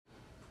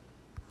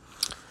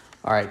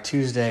All right,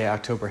 Tuesday,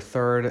 October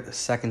 3rd,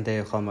 second day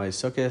of Chol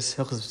Sukkos.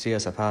 Hilchos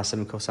B'tzias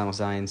Apasim Kuf Samach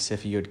Zayin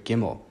Sif Yud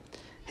Gimel.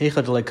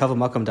 Heichad Delei Kavah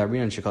Makam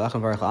Dabrinan Shekolachem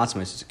Varech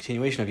La'atzmai. It's a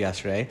continuation of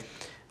yesterday,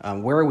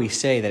 where we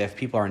say that if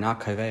people are not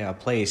kaveh a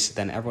place,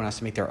 then everyone has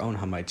to make their own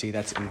hamaitzi.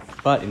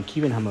 But in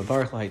Kivin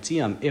Hamavarech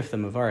L'Haitziam, if the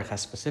Mavarech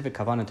has specific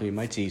kavanah to be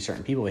maitzi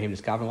certain people, him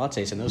is kavanah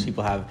latzes, and those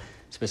people have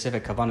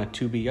specific kavanah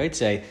to be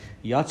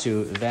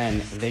yatzu,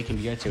 then they can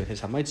be yatzu with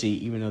his hamaitzi,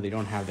 even though they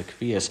don't have the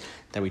kaviyas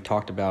that we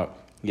talked about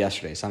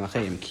yesterday.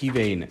 Samachayim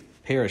kivein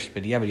perish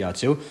b'diavad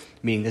yatzu,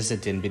 meaning this is a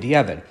din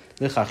b'diavad.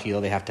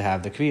 L'chachil, they have to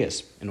have the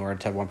kviyas in order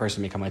to have one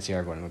person make a mitzvah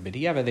everyone. But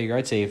b'diavad, they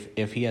yatzu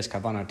if he has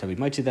kavanah to be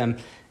mitzvah them,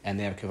 and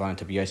they have kavanah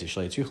to be yatzu.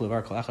 Shlei tzruch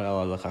levar kol echad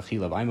ela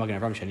l'chachil. V'ayim magen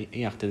Avram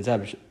sheniach din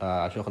zeb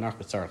shulchan aruch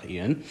b'tzarach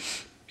ian.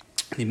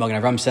 The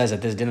Magen Avram says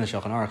that this din of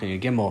Shulchan Aruch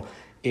in Gimel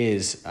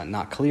is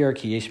not clear.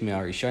 Ki yesh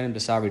me'arishonim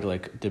b'sabri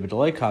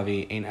d'b'delei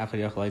kavi ein echad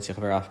yochel leitzich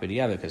v'raf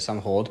b'diavad, because some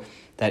hold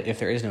that if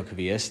there is no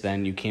kaviyas,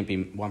 then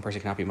one person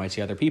cannot be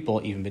mighty other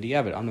people, even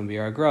b'diavad. Amnum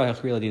b'yara gra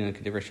hechri ladina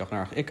k'divrei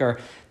Shulchan Aruch ikar.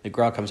 The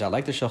gra comes out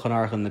like the Shulchan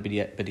Aruch in the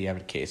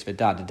b'diavad case.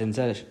 V'dad the din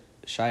zeh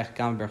shaykh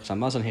gam berachas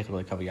hamazon hechad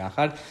delei kavi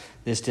yachad.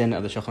 This din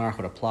of the Shulchan Aruch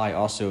would apply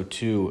also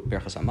to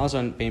berachas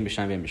hamazon bein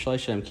b'shayim bein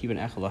b'shleishim kiven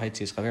echad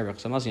lahaitzias chaver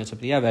berachas hamazon yatzah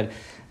b'diavad.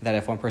 That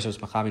if one person was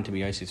machavin to be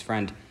Yosef's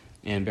friend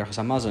in berachas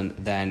hamazon,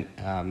 then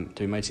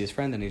to be Yosef's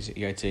friend, then he's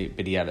Yosef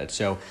b'diavad.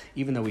 So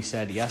even though we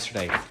said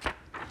yesterday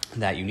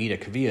that you need a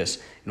kaviyas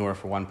in order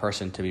for one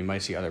person to be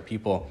mighty other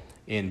people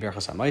in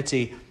berachas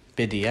hamaitzi,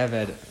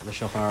 b'diavad, the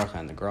Shulchan Aruch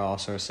and the Gra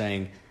also are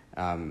saying,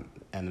 and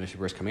the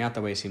Mishnah is coming out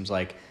that way, it seems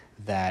like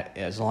that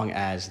as long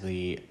as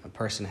the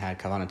person had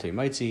kavanah to be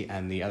mighty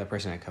and the other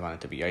person had kavanah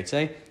to be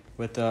yaitze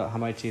with the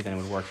hamaitzi, then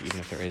it would work even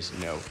if there is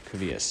no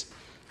kaviyas.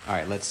 All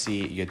right, let's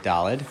see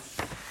Yadalid.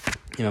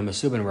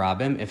 Masubin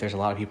Rabim, if there's a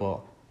lot of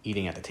people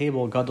eating at the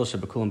table, Gadol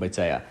Shebakulim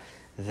B'tzeya,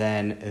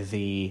 then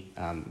the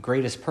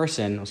greatest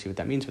person, we'll see what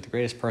that means, but the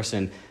greatest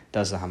person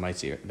does the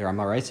hamaitzi. There are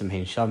maraitzim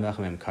hein shav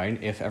mechamim kain.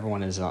 If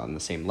everyone is on the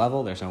same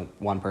level, there's no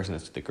one person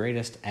that's the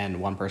greatest,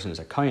 and one person is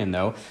a kain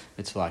though,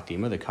 mitzvah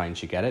lakdima, the kain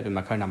should get it. And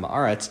makain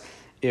ma'aretz,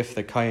 if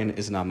the kain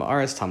is not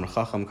ma'aretz, talmud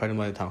chacham, kain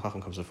talmud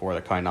chacham comes before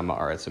the kain not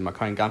ma'aretz. And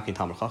makain gamkin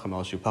talmud chacham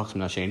el shu pachim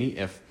nasheni.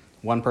 If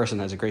one person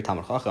has a great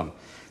talmud chacham,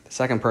 the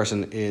second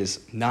person is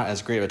not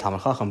as great of a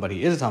talmud chacham, but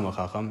he is a talmud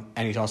chacham,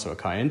 and he's also a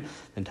kain,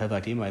 then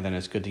tevak dimai, then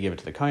it's good to give it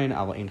to the kain.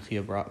 Aval ein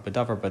chiyav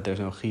b'davar, but there's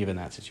no chiyav in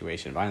that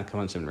situation. V'ayin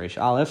kavan sim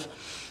reish aleph.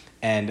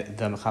 And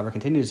the Mechaber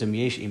continues,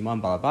 Yesh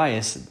imam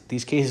balabayis,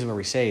 these cases where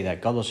we say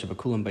that gadol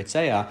shebakulim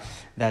b'tzeya,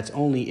 that's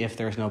only if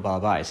there's no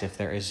balabayis. If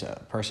there is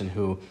a person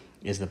who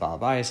is the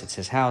balabayis, it's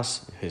his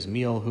house, his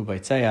meal, hu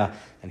b'tzeya,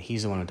 and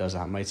he's the one who does the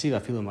hamaitzi,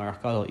 afilu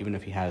marach gadol, even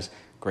if he has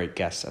great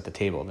guests at the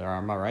table. There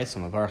are marayis,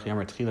 some mavarach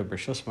yamer tchila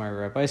b'rshus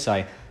mari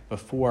rabbaisai,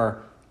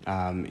 before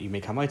you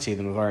make hamaitzi,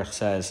 the mavarach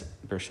says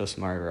b'rshus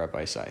mari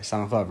rabbaisai.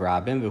 Samavav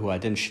rabim v'hu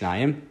adin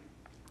shnayim.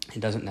 It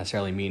doesn't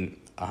necessarily mean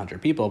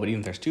 100 people, but even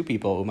if there's 2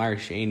 people, Umar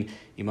Shein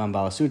Imam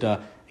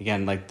Balasuda,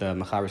 again, like the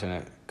Mechaber is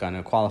going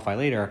to qualify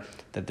later,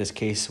 that this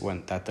case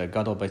that the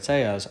Gadol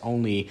B'tzeya is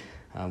only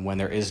when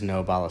there is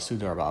no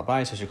Balasuda or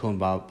Balabais, so Shekulim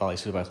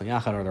Balasuda B'Chlin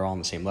Yachad, or they're all on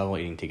the same level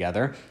eating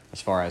together, as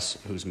far as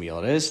whose meal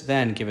it is,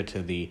 then give it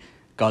to the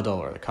Gadol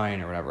or the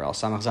Kain or whatever else.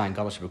 Samach Zayin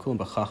Gadol Shebekulim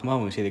B'Chachma,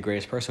 when we say the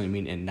greatest person, we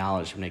mean in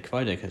knowledge from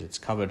Nekvayda, because it's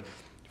covered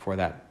for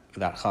that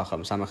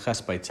Chacham. Samach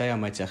Ches B'tzeya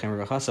Maitzechem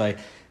Revachasai,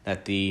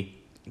 that the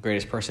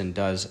greatest person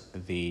does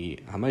the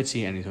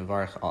hamaitzi, and he's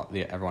mevarich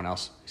everyone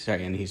else.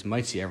 Sorry, and he's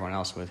mitzi everyone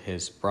else with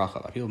his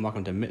bracha. People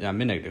welcome to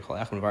minhag.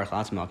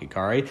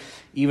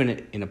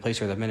 Even in a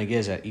place where the minhag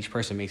is that each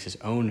person makes his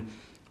own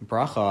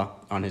bracha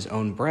on his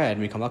own bread,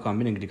 then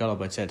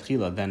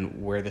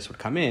where this would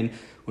come in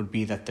would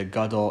be that the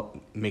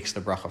gadol makes the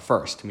bracha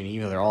first. Meaning,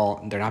 even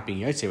though they're not being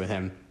yotze with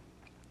him,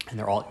 and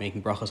they're all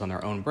making brachas on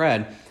their own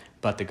bread,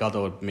 but the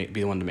gadol would be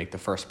the one to make the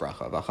first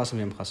bracha.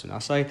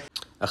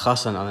 A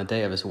chasan on the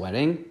day of his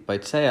wedding,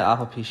 he's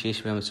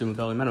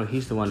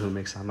the one who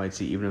makes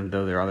hamaitzi, even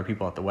though there are other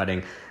people at the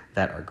wedding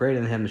that are greater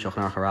than him. The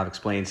Shulchan Aruch Harav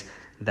explains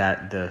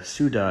that the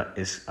suda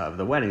of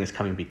the wedding is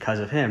coming because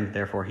of him,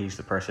 therefore he's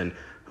the person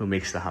who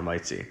makes the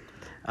hamaitzi.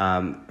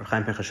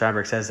 Chaim Pinchas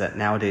Schreiber says that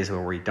nowadays, where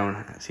we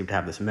don't seem to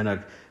have this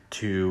minhag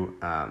to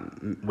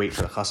wait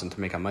for the chasan to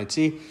make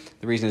hamaitzi,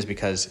 the reason is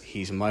because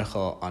he's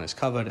meichel on his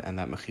kavod, and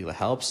that mechila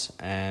helps.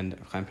 And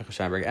Chaim Pinchas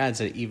Schreiber adds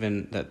that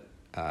even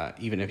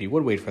if you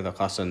would wait for the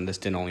chasan, this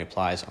din only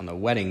applies on the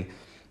wedding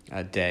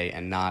day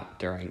and not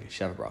during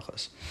Sheva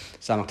Brachos.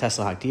 Samach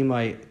Tesla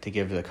Hakdimai, to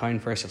give the kain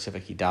first, because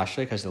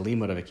the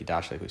limud of a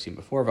kiddush, like we've seen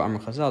before, for any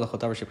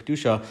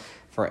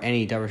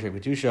davar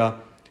shekudusha,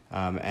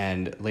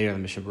 and later the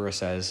Mishnah Berurah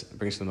says,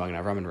 brings to the Magen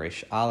Avram and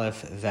Reish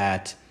Aleph,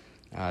 that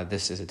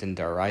this is a din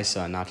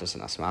daraisa, not just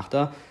an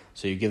asmachta.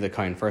 So you give the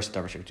kain first,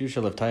 davar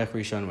shekudusha, lev tayach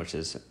rishon, which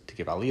is to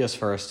give aliyos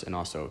first, and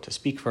also to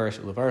speak first,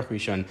 levarach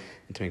rishon,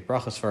 and to make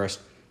brachos first.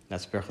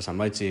 That's berachas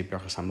hamaitzi,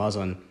 berachas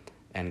hamazon,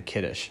 and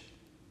kiddush.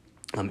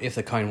 If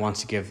the kain wants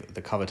to give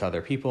the kavod to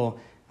other people,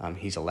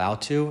 he's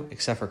allowed to,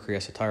 except for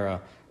kriyas hatara,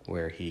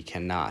 where he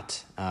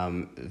cannot.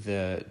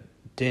 The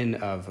din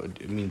of,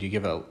 do you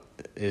give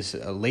is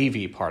a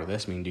Levi part of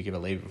this? Do you give a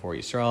Levi before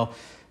Yisrael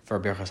for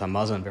Birchas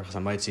HaMazon, Birchas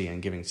HaMaitzi,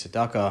 and giving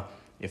tzedakah?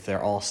 If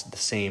they're all the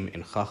same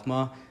in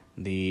Chachma,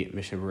 the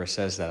Mishnah Berurah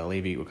says that a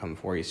Levi would come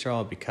before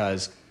Yisrael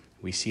because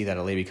we see that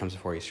a Levi comes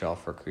before Yisrael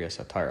for Kriyas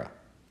HaTorah.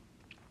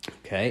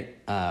 Okay,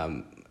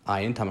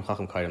 Ayin Talmid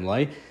Chacham Kaidem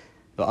Lai,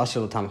 but Asher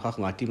Talmid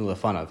Chacham Lakdim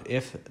Lefanav.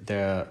 If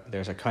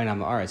there's a Kain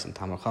Ha'Ma'aretz and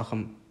Talmid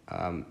Chacham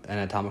and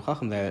a Talmid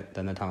Chacham there,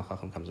 then the Talmid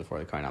Chacham comes before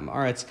the Kain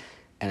Ha'Ma'aretz,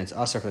 and it's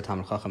Asher for the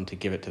Talmid Chacham to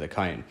give it to the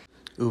Kain.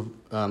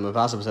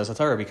 Mavasav says a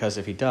Torah because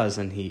if he does,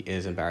 then he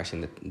is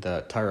embarrassing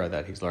the Torah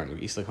that he's learning.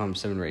 The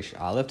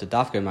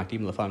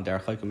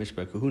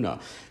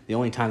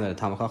only time that a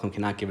Talmid Chacham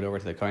cannot give it over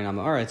to the Kohen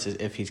Ha'Ma'aretz is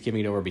if he's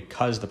giving it over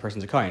because the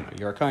person's a Kohen.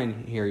 You're a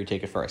Kohen, here you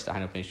take it first.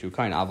 If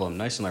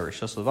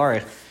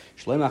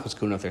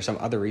there's some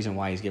other reason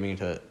why he's giving it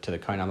to the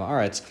Kohen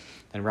Ha'Ma'aretz,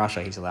 then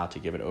Rasha, he's allowed to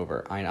give it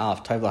over. Ayin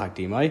Alf, Tavla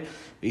Hakdimai,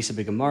 V'isa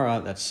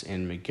B'Gemara, that's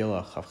in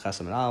Megillah, Chav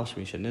Chesam and Alf,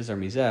 Shmisha Nizar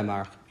Mizeh,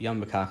 Marach Yam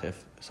B'Kach,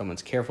 if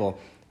someone's careful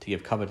to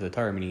give kavod to the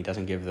Torah, meaning he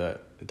doesn't give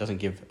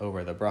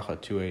over the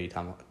bracha to a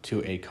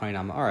Kohen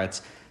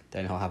Ha'Ma'aretz,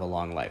 then he'll have a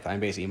long life.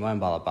 I'm basically Imayim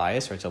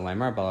Balabayas, or it's a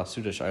Laimar,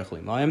 Balasuda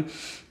Shaychel Imayim.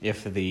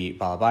 If the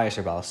Balabayas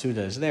or Balasuda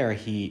is there,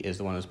 he is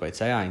the one who's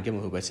Baitzaya, and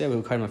Gimel who Baitzaya,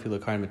 who Kain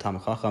Mafilu Kain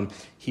Talmid Chacham,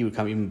 he would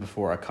come even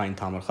before a Kain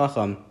Talmid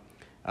Chacham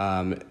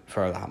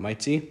for the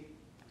Hamaitzi.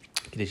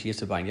 So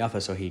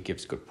he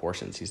gives good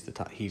portions. He's the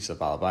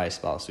Balabayas,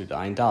 Balasuda.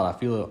 Ayin Dal,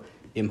 Afilu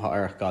Im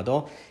Ha'arach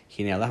Gadol.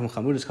 The Lechem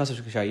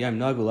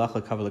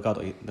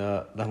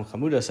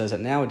Chamuda says that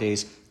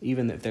nowadays,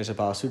 even if there's a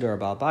Balasuda or a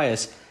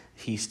Balabayas,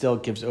 he still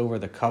gives over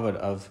the kavod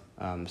of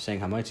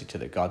saying Hamaitzi to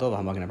the Gadol.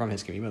 Hamagan Avram,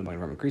 his Kivim, the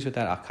Avram agrees with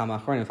that. Achkam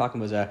Achron and Fakim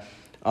was a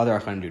other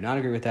Achronim do not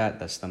agree with that.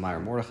 That's the Meir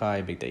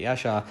Mordechai, Big Day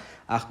Yasha,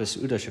 Achbes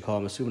Uda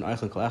Shekol Masubin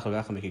Eichlin Kol Echel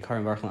Vechel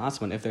Mekikarim Varchlan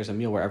Atzman. If there's a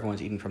meal where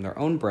everyone's eating from their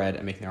own bread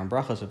and making their own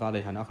brachos,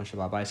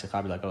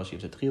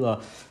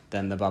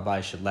 then the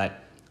Babai should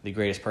let the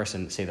greatest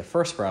person say the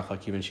first bracha,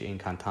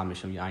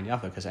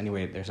 because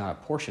anyway, there's not a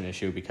portion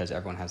issue because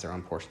everyone has their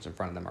own portions in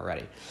front of them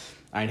already.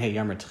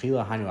 Even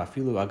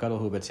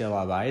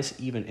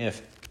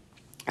if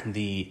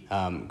the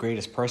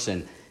greatest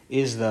person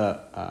is the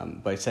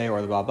Baitzei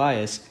or the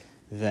Balbayis,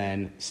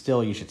 then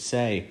still you should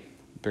say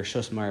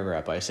Bershus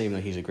Ma'aver Baitzei, even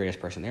though he's the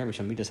greatest person there,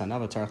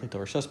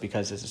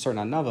 because there's a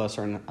certain anava, a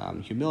certain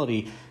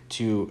humility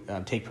to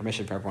take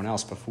permission from everyone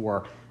else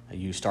before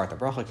you start the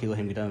bracha,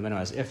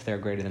 as if they're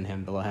greater than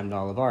him, below him,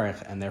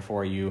 and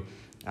therefore you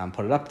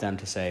put it up to them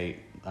to say,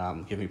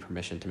 give me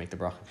permission to make the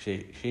bracha.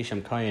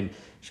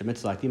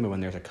 When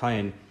there's a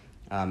kain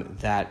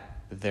that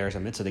there's a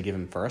mitzvah to give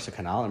him first, a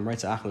kanal, and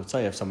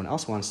if someone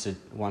else wants to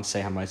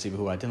say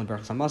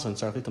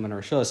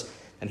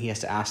then he has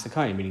to ask the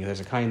kain, meaning if there's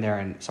a kain there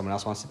and someone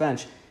else wants to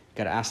bench, you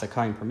got to ask the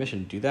kain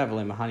permission to do that.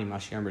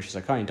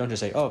 Don't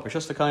just say, oh,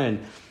 Rishus the kain,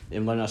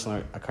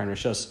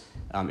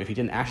 if he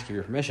didn't actually give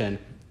you permission,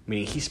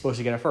 meaning he's supposed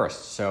to get it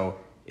first. So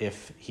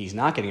if he's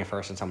not getting it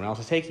first and someone else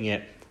is taking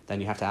it, then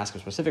you have to ask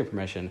him specific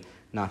permission,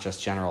 not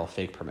just general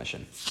fake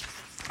permission.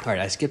 All right,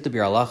 I skipped the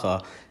Bir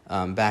Halacha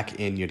back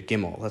in Yud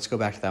Gimel. Let's go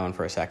back to that one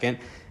for a second.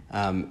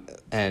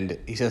 And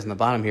he says in the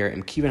bottom here,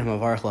 Im Kiven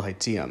HaMavarech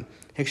LaHaitziam.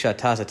 Hiksha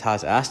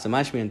Taz asked,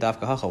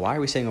 why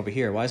are we saying over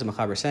here, why is the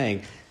Mechaber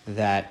saying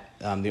that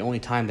the only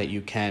time that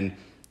you can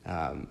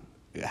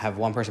have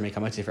one person make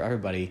Hamaitzi for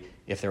everybody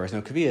if there was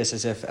no Kaviyas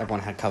is if everyone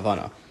had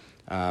Kavana.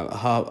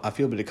 So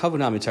you need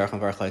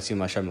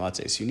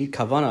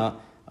Kavana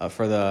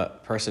for the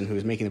person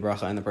who's making the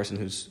bracha and the person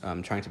who's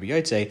trying to be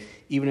Yaitse,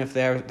 even if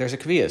there's a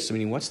Kaviyas. So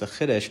meaning, what's the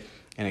Chiddush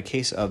in a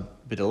case of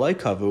B'delai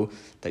Kavu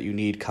that you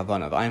need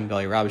Kavana? I am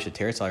Beli Rabbi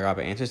Shatir, Tzali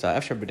Rabbi answers that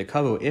Efshar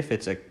B'dekavu, if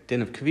it's a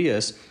din of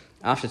Kaviyas,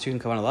 after two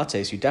Kavana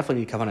Latses, you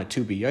definitely need Kavana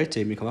to be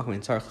Yaitse,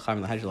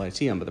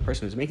 but the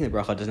person who's making the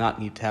bracha does not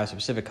need to have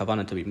specific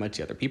Kavana to be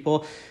Mitzi other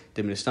people,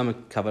 because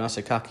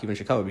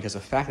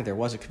the fact that there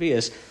was a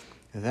Kaviyas,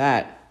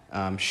 that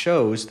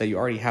shows that you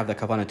already have the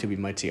Kavana to be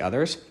Mitzi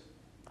others,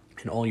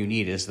 and all you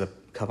need is the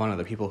Kavana of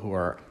the people who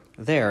are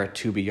there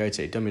to be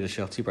Yaitse.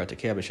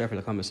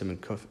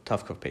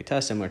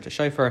 Similar to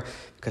Shaifer,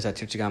 because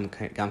that's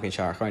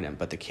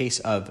but the case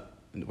of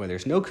where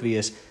there's no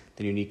Kaviyas,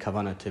 then you need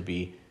Kavana to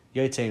be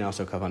Yaitse and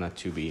also Kavana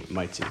to be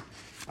Mitzi.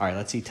 All right,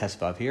 let's see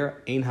Tesvav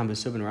here.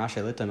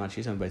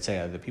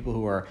 The people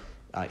who are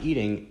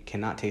eating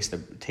cannot taste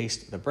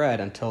the bread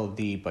until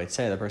the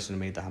Baitzei, the person who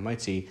made the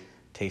Hamaitzi,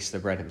 tastes the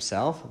bread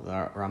himself.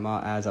 The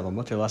Rama adds, you're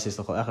allowed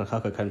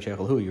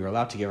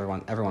to give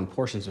everyone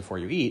portions before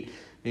you eat,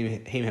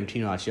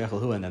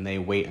 and then they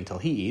wait until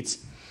he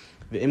eats.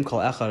 The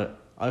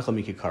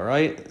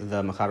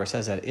Mechaber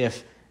says that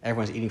if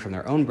everyone's eating from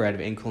their own bread,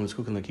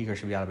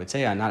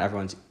 not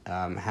everyone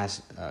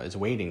is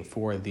waiting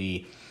for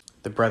the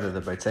bread that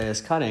the Baitzei is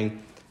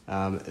cutting,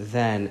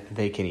 then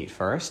they can eat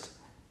first.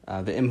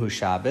 The imhu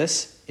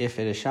Shabbos, if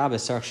it is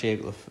Shabbos,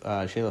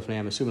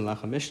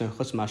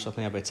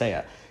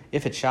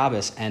 if it's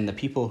Shabbos and the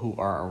people who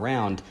are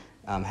around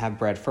have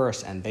bread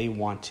first and they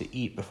want to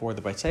eat before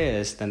the Baitzei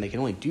is, then they can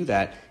only do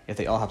that if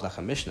they all have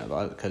Lechem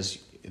Mishnah, because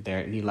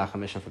they need lechem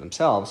mishnah for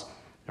themselves,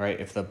 right?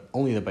 If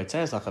only the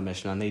baitzea is lechem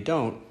mishnah and they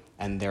don't,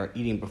 and they're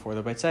eating before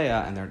the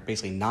baitzea, and they're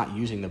basically not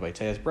using the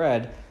baitzea's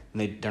bread,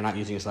 and they're not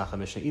using his lechem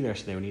mishnah either,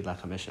 so they would need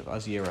lechem mishnah.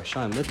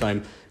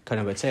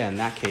 In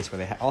that case, where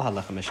they all had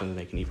lechem mishnah, then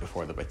they can eat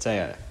before the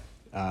baitzea.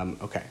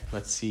 Okay,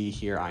 let's see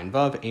here. Ayin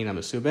vav ein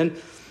amasubin.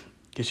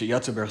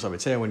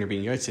 When you're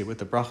being yotze with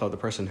the bracha of the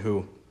person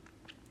who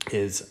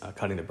is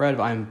cutting the bread,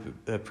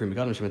 even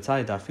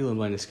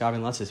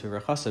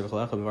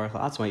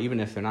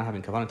if they're not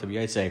having kavanah to be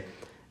yotze,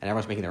 and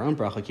everyone's making their own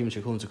bracha,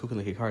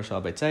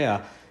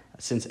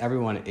 since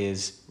everyone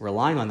is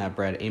relying on that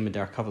bread,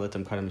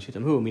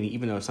 meaning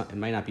even though it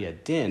might not be a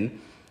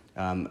din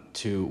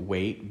to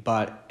wait,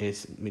 but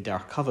it's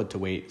midar kavod to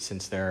wait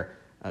since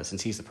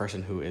he's the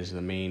person who is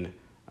the main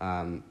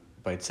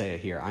baitzea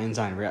here. Ayin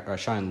zayin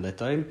rashayin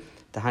litoim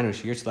tahanu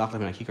sheyirtz lachlem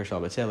and akikar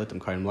shal baitzea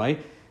litim karim loi,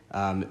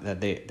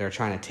 that they're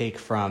trying to take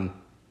from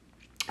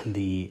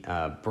the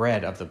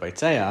bread of the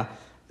baitzea,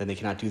 then they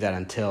cannot do that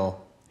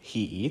until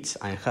he eats.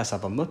 Ayin ches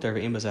ava muter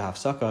ve'im bazeh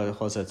hafsaka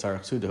chozet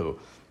tzarich sudahu.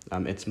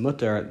 It's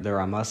mutter, the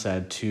Rama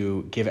said,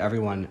 to give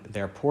everyone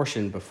their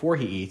portion before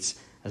he eats,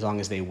 as long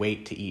as they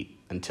wait to eat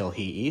until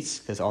he eats,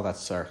 because all that's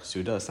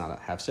suda, it's not a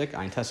hefsek.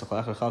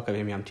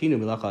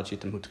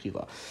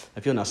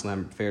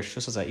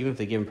 Even if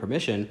they give him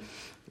permission,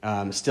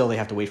 still they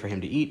have to wait for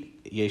him to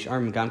eat.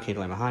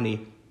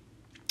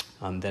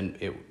 Then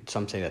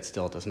some say that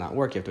still does not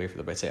work. You have to wait for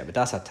the baitzea. But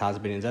that's how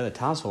Taz bin the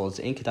Taz holds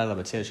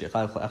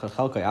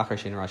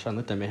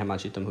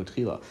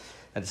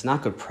that it's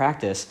not good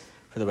practice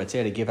for the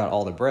baitzea to give out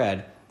all the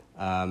bread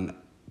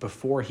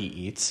before he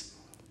eats,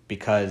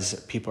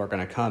 because people are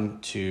going to come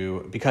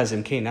to, because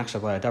then it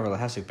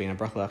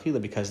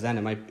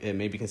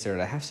may be considered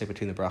a hefsek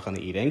between the bracha and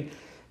the eating,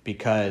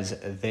 because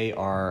they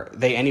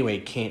anyway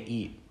can't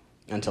eat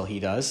until he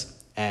does.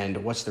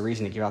 And what's the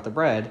reason to give out the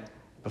bread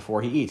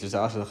before he eats? There's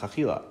also the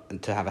chachila,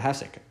 to have a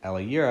hefsek.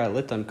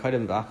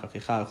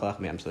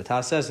 So the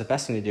Taz says the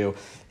best thing to do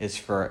is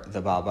for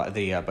the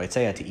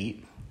baitzea to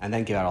eat and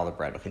then give out all the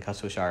bread. If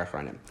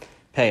everyone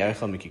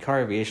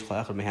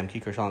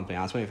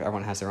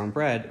has their own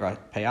bread,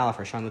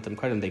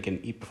 they can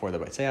eat before the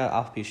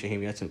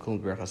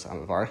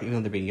baitzea, even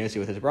though they're being yotze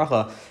with his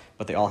bracha,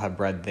 but they all have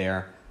bread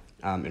there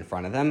in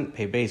front of them.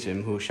 They don't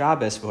have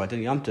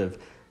lechem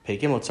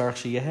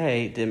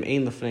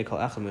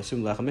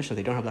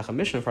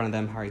mishnah in front of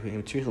them.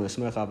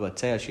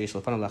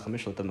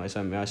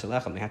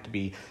 They have to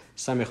be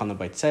samich on the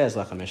baitzea's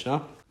lechem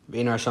mishnah,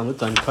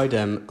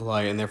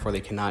 and therefore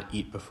they cannot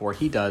eat before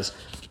he does,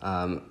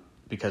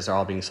 because they're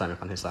all being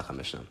samich on his lechem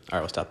mishnah. All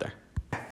right, we'll stop there.